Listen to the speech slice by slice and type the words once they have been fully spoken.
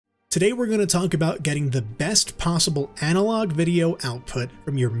Today we're going to talk about getting the best possible analog video output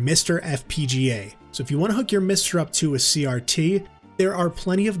from your MiSTer FPGA. So if you want to hook your MiSTer up to a CRT, there are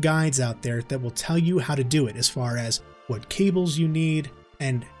plenty of guides out there that will tell you how to do it as far as what cables you need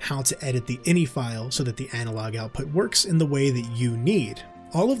and how to edit the INI file so that the analog output works in the way that you need.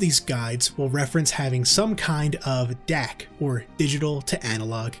 All of these guides will reference having some kind of DAC, or digital to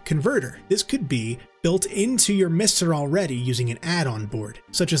analog converter. This could be built into your MiSTer already using an add-on board,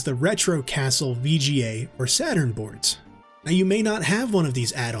 such as the Retro Castle VGA or Saturn boards. Now you may not have one of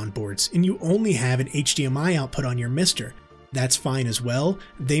these add-on boards and you only have an HDMI output on your MiSTer. That's fine as well.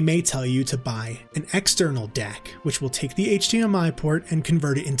 They may tell you to buy an external DAC, which will take the HDMI port and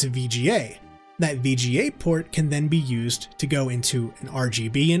convert it into VGA. That VGA port can then be used to go into an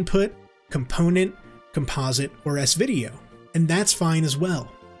RGB input, component, composite, or S-video. And that's fine as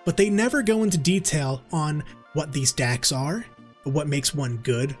well. But they never go into detail on what these DACs are, or what makes one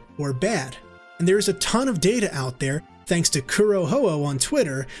good or bad. And there's a ton of data out there, thanks to Kurohoo on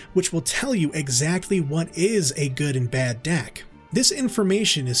Twitter, which will tell you exactly what is a good and bad DAC. This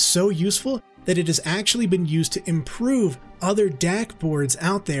information is so useful that it has actually been used to improve other DAC boards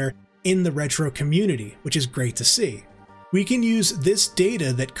out there in the retro community, which is great to see. We can use this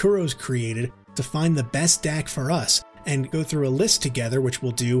data that Kuro's created to find the best DAC for us and go through a list together, which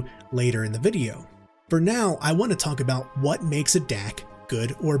we'll do later in the video. For now, I want to talk about what makes a DAC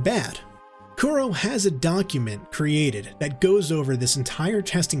good or bad. Kuro has a document created that goes over this entire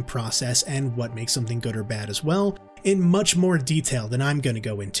testing process and what makes something good or bad as well in much more detail than I'm going to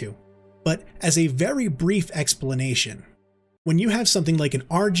go into. But as a very brief explanation, when you have something like an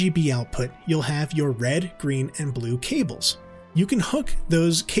RGB output, you'll have your red, green, and blue cables. You can hook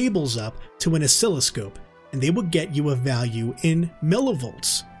those cables up to an oscilloscope, and they will get you a value in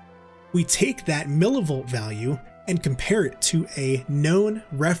millivolts. We take that millivolt value and compare it to a known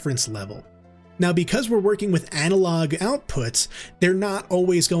reference level. Now, because we're working with analog outputs, they're not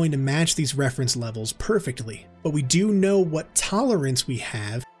always going to match these reference levels perfectly, but we do know what tolerance we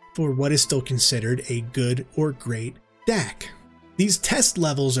have for what is still considered a good or great DAC. These test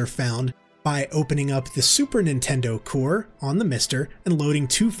levels are found by opening up the Super Nintendo core on the MiSTer and loading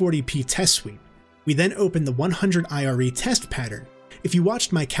 240p test suite. We then open the 100 IRE test pattern. If you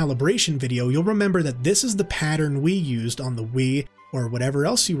watched my calibration video, you'll remember that this is the pattern we used on the Wii or whatever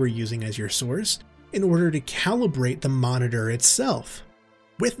else you were using as your source in order to calibrate the monitor itself.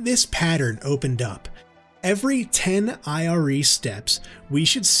 With this pattern opened up, every 10 IRE steps, we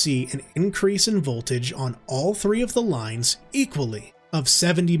should see an increase in voltage on all three of the lines equally of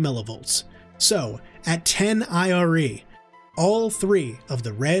 70 millivolts. So at 10 IRE, all three of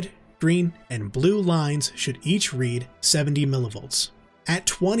the red, green, and blue lines should each read 70 millivolts. At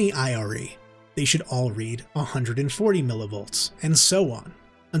 20 IRE, they should all read 140 millivolts, and so on,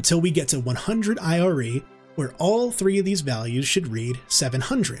 until we get to 100 IRE, where all three of these values should read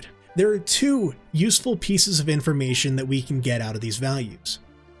 700. There are two useful pieces of information that we can get out of these values.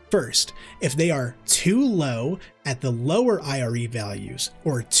 First, if they are too low at the lower IRE values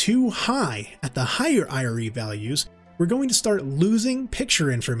or too high at the higher IRE values, we're going to start losing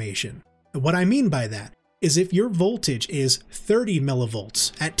picture information. And what I mean by that is if your voltage is 30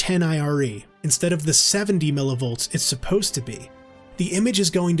 millivolts at 10 IRE instead of the 70 millivolts it's supposed to be, the image is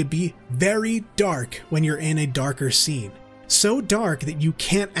going to be very dark when you're in a darker scene. So dark that you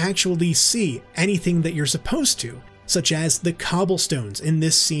can't actually see anything that you're supposed to, such as the cobblestones in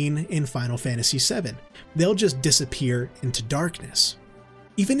this scene in Final Fantasy VII. They'll just disappear into darkness.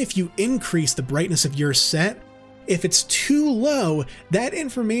 Even if you increase the brightness of your set, if it's too low, that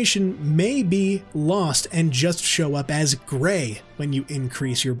information may be lost and just show up as gray when you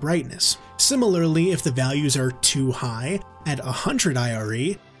increase your brightness. Similarly, if the values are too high at 100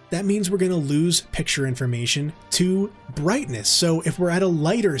 IRE, that means we're going to lose picture information to brightness. So if we're at a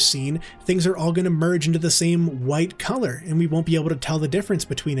lighter scene, things are all going to merge into the same white color, and we won't be able to tell the difference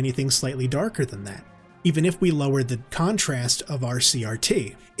between anything slightly darker than that, even if we lower the contrast of our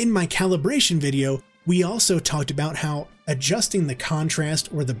CRT. In my calibration video, we also talked about how adjusting the contrast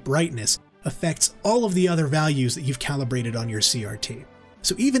or the brightness affects all of the other values that you've calibrated on your CRT.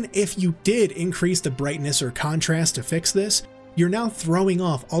 So even if you did increase the brightness or contrast to fix this, you're now throwing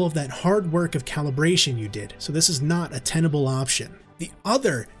off all of that hard work of calibration you did, so this is not a tenable option. The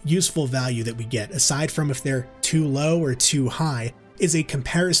other useful value that we get, aside from if they're too low or too high, is a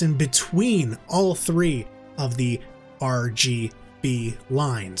comparison between all three of the RGB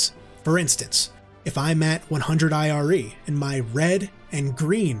lines. For instance, if I'm at 100 IRE and my red and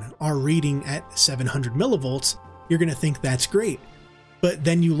green are reading at 700 millivolts, you're going to think that's great. But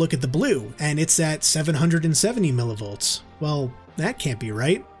then you look at the blue and it's at 770 millivolts. Well, that can't be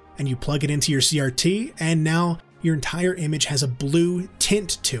right. and you plug it into your CRT, and now your entire image has a blue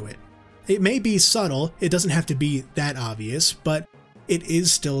tint to it. It may be subtle, it doesn't have to be that obvious, but it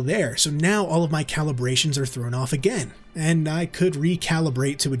is still there. So now all of my calibrations are thrown off again, and I could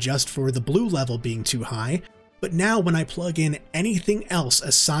recalibrate to adjust for the blue level being too high. But now when I plug in anything else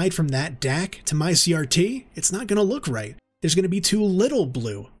aside from that DAC to my CRT, it's not going to look right. There's going to be too little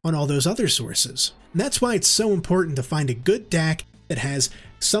blue on all those other sources. And that's why it's so important to find a good DAC that has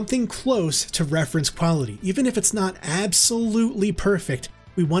something close to reference quality. Even if it's not absolutely perfect,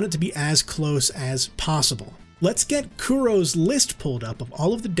 we want it to be as close as possible. Let's get Kuro's list pulled up of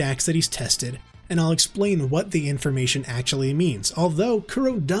all of the DACs that he's tested, and I'll explain what the information actually means, although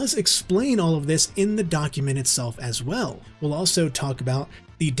Kuro does explain all of this in the document itself as well. We'll also talk about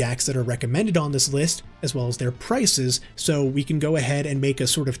the DACs that are recommended on this list, as well as their prices, so we can go ahead and make a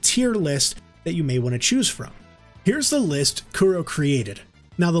sort of tier list that you may want to choose from. Here's the list Kuro created.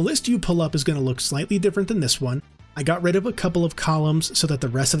 Now the list you pull up is going to look slightly different than this one. I got rid of a couple of columns so that the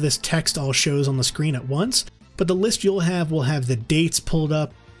rest of this text all shows on the screen at once, but the list you'll have will have the dates pulled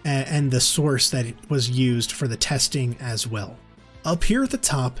up and the source that it was used for the testing as well. Up here at the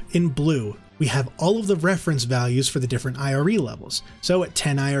top in blue, we have all of the reference values for the different IRE levels. So at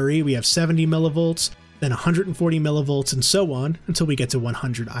 10 IRE, we have 70 millivolts, then 140 millivolts, and so on until we get to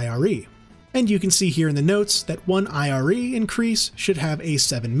 100 IRE. And you can see here in the notes that one IRE increase should have a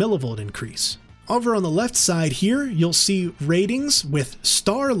 7 millivolt increase. Over on the left side here, you'll see ratings with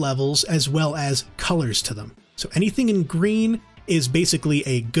star levels as well as colors to them. So anything in green is basically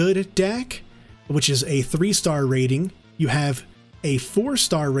a good DAC, which is a 3-star rating. You have a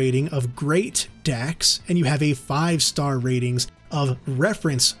 4-star rating of great DACs, and you have a 5-star ratings of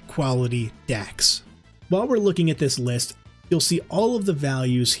reference quality DACs. While we're looking at this list, you'll see all of the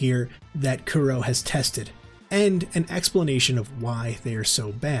values here that Kuro has tested, and an explanation of why they are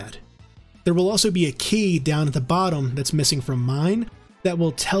so bad. There will also be a key down at the bottom that's missing from mine that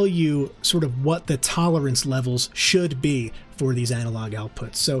will tell you sort of what the tolerance levels should be for these analog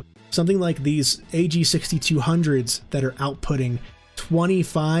outputs. So something like these AG6200s that are outputting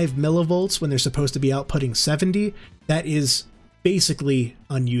 25 millivolts when they're supposed to be outputting 70, that is basically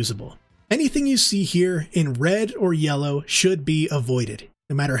unusable. Anything you see here in red or yellow should be avoided.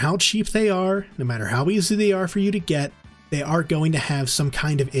 No matter how cheap they are, no matter how easy they are for you to get, they are going to have some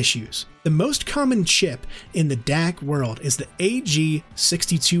kind of issues. The most common chip in the DAC world is the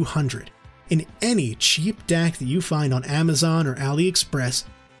AG6200. In any cheap DAC that you find on Amazon or AliExpress,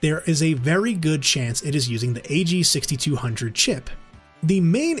 there is a very good chance it is using the AG6200 chip. The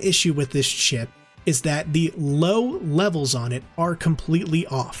main issue with this chip is that the low levels on it are completely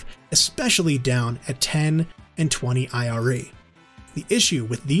off, especially down at 10 and 20 IRE. The issue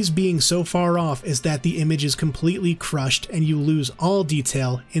with these being so far off is that the image is completely crushed and you lose all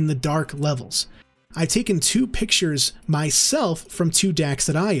detail in the dark levels. I've taken 2 pictures myself from 2 DACs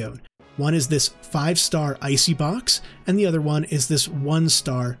that I own. One is this 5-star Icy box, and the other one is this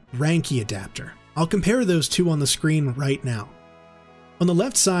 1-star Ranky adapter. I'll compare those 2 on the screen right now. On the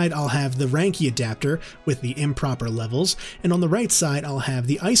left side, I'll have the Ranky adapter with the improper levels, and on the right side, I'll have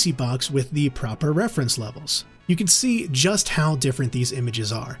the Icy box with the proper reference levels. You can see just how different these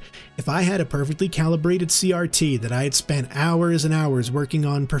images are. If I had a perfectly calibrated CRT that I had spent hours and hours working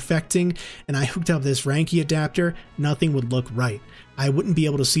on perfecting, and I hooked up this Ranky adapter, nothing would look right. I wouldn't be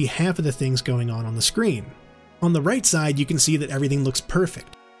able to see half of the things going on the screen. On the right side, you can see that everything looks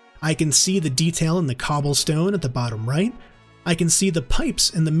perfect. I can see the detail in the cobblestone at the bottom right. I can see the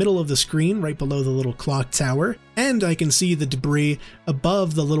pipes in the middle of the screen right below the little clock tower, and I can see the debris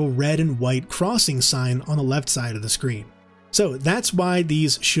above the little red and white crossing sign on the left side of the screen. So that's why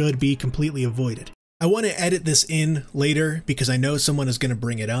these should be completely avoided. I want to edit this in later because I know someone is going to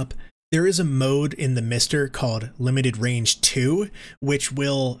bring it up. There is a mode in the MiSTer called Limited Range 2, which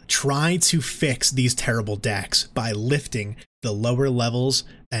will try to fix these terrible DACs by lifting the lower levels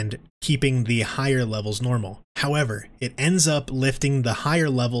and keeping the higher levels normal. However, it ends up lifting the higher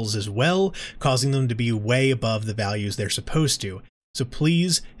levels as well, causing them to be way above the values they're supposed to. So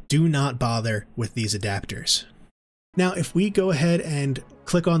please do not bother with these adapters. Now, if we go ahead and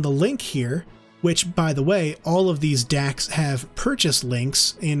click on the link here, which, by the way, all of these DACs have purchase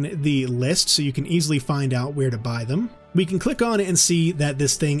links in the list, so you can easily find out where to buy them. We can click on it and see that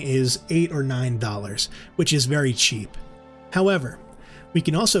this thing is $8 or $9, which is very cheap. However, we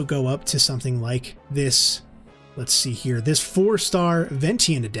can also go up to something like this, let's see here, this 4-star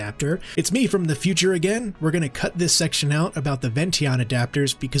Vention adapter. It's me from the future again. We're going to cut this section out about the Vention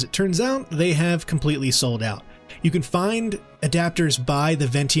adapters because it turns out they have completely sold out. You can find adapters by the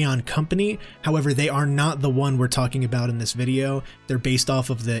Vention company, however they are not the one we're talking about in this video. They're based off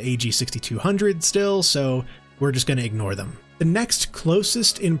of the AG6200 still, so we're just going to ignore them. The next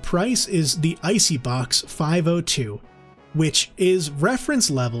closest in price is the Icebox 502, which is reference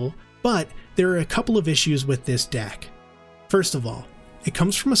level, but there are a couple of issues with this DAC. First of all, it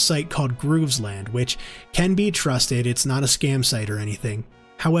comes from a site called Groovesland, which can be trusted. It's not a scam site or anything.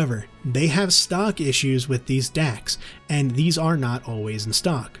 However, they have stock issues with these DACs, and these are not always in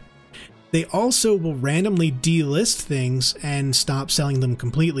stock. They also will randomly delist things and stop selling them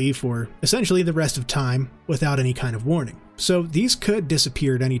completely for essentially the rest of time without any kind of warning. So these could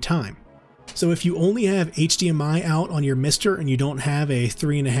disappear at any time. So if you only have HDMI out on your MiSTer and you don't have a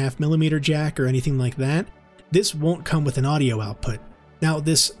 3.5mm jack or anything like that, this won't come with an audio output. Now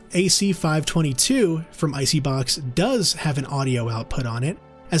this AC522 from Icebox does have an audio output on it,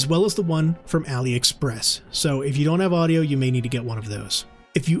 as well as the one from AliExpress. So if you don't have audio, you may need to get one of those.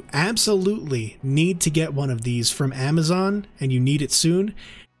 If you absolutely need to get one of these from Amazon and you need it soon,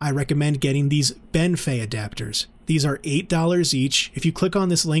 I recommend getting these Benfei adapters. These are $8 each. If you click on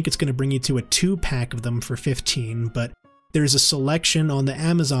this link, it's going to bring you to a 2-pack of them for $15, but there's a selection on the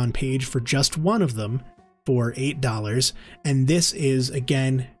Amazon page for just one of them for $8, and this is,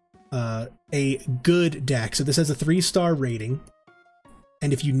 again, a good DAC. So this has a 3-star rating,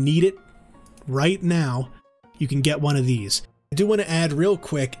 and if you need it right now, you can get one of these. I do want to add real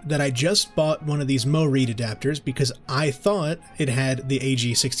quick that I just bought one of these MoRead adapters because I thought it had the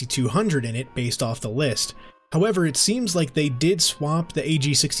AG6200 in it based off the list. However, it seems like they did swap the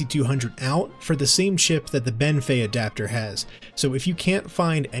AG6200 out for the same chip that the Benfei adapter has. So if you can't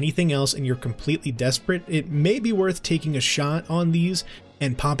find anything else and you're completely desperate, it may be worth taking a shot on these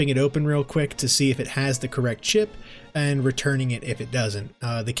and popping it open real quick to see if it has the correct chip and returning it if it doesn't.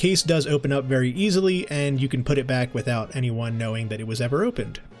 The case does open up very easily and you can put it back without anyone knowing that it was ever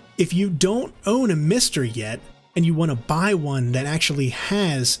opened. If you don't own a MiSTer yet and you want to buy one that actually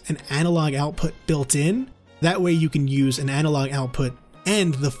has an analog output built in, that way you can use an analog output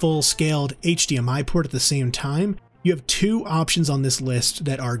and the full scaled HDMI port at the same time. You have 2 options on this list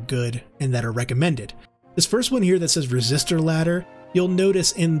that are good and that are recommended. This first one here that says resistor ladder, you'll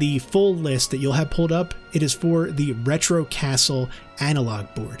notice in the full list that you'll have pulled up, it is for the Retro Castle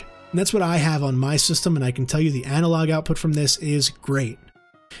analog board. And that's what I have on my system, and I can tell you the analog output from this is great.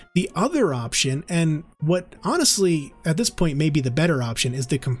 The other option, and what honestly at this point may be the better option, is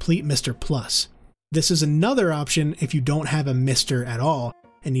the Complete MiSTer Plus. This is another option if you don't have a MiSTer at all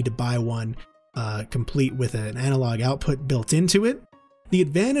and need to buy one complete with an analog output built into it. The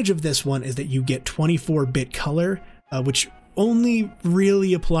advantage of this one is that you get 24-bit color, which only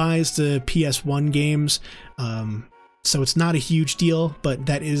really applies to PS1 games, so it's not a huge deal, but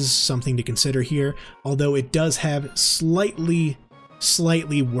that is something to consider here, although it does have slightly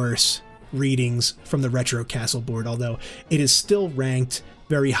worse readings from the Retro Castle board, although it is still ranked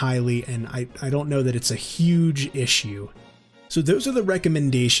very highly, and I don't know that it's a huge issue. So those are the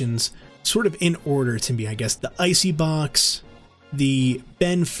recommendations, sort of in order to me, I guess. The Icebox, the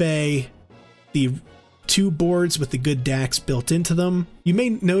Benfei, the 2 boards with the good DACs built into them. You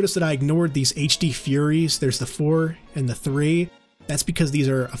may notice that I ignored these HD Furies. There's the 4 and the 3. That's because these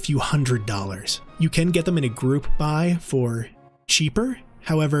are a few $100s. You can get them in a group buy for cheaper.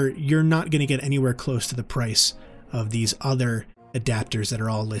 However, you're not going to get anywhere close to the price of these other adapters that are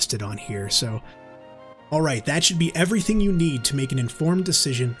all listed on here. So, alright, that should be everything you need to make an informed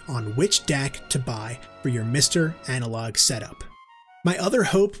decision on which DAC to buy for your MiSTer analog setup. My other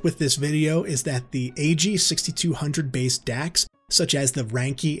hope with this video is that the AG6200 based DACs, such as the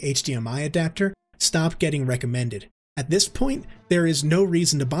Ranky HDMI adapter, stop getting recommended. At this point, there is no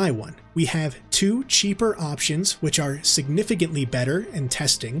reason to buy one. We have 2 cheaper options which are significantly better in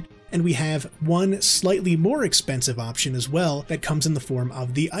testing, and we have one slightly more expensive option as well that comes in the form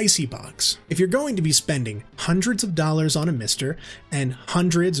of the Icebox. If you're going to be spending hundreds of dollars on a MiSTer and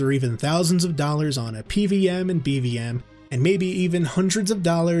hundreds or even thousands of dollars on a PVM and BVM, and maybe even hundreds of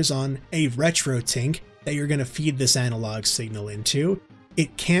dollars on a RetroTink that you're going to feed this analog signal into,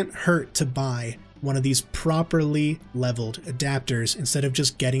 it can't hurt to buy one of these properly leveled adapters instead of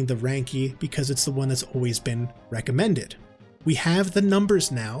just getting the Ranky because it's the one that's always been recommended. We have the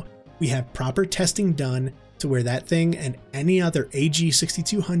numbers now. We have proper testing done to where that thing and any other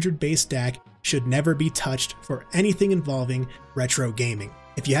AG6200 based DAC should never be touched for anything involving retro gaming.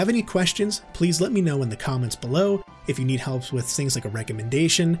 If you have any questions, please let me know in the comments below. If you need help with things like a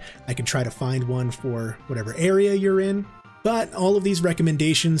recommendation, I can try to find one for whatever area you're in. But all of these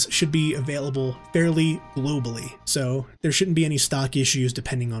recommendations should be available fairly globally, so there shouldn't be any stock issues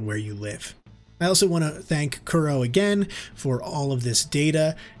depending on where you live. I also want to thank Kuro again for all of this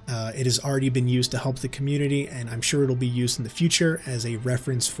data. It has already been used to help the community, and I'm sure it'll be used in the future as a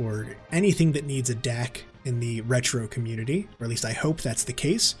reference for anything that needs a DAC in the retro community, or at least I hope that's the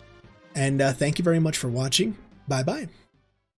case. And thank you very much for watching. Bye-bye.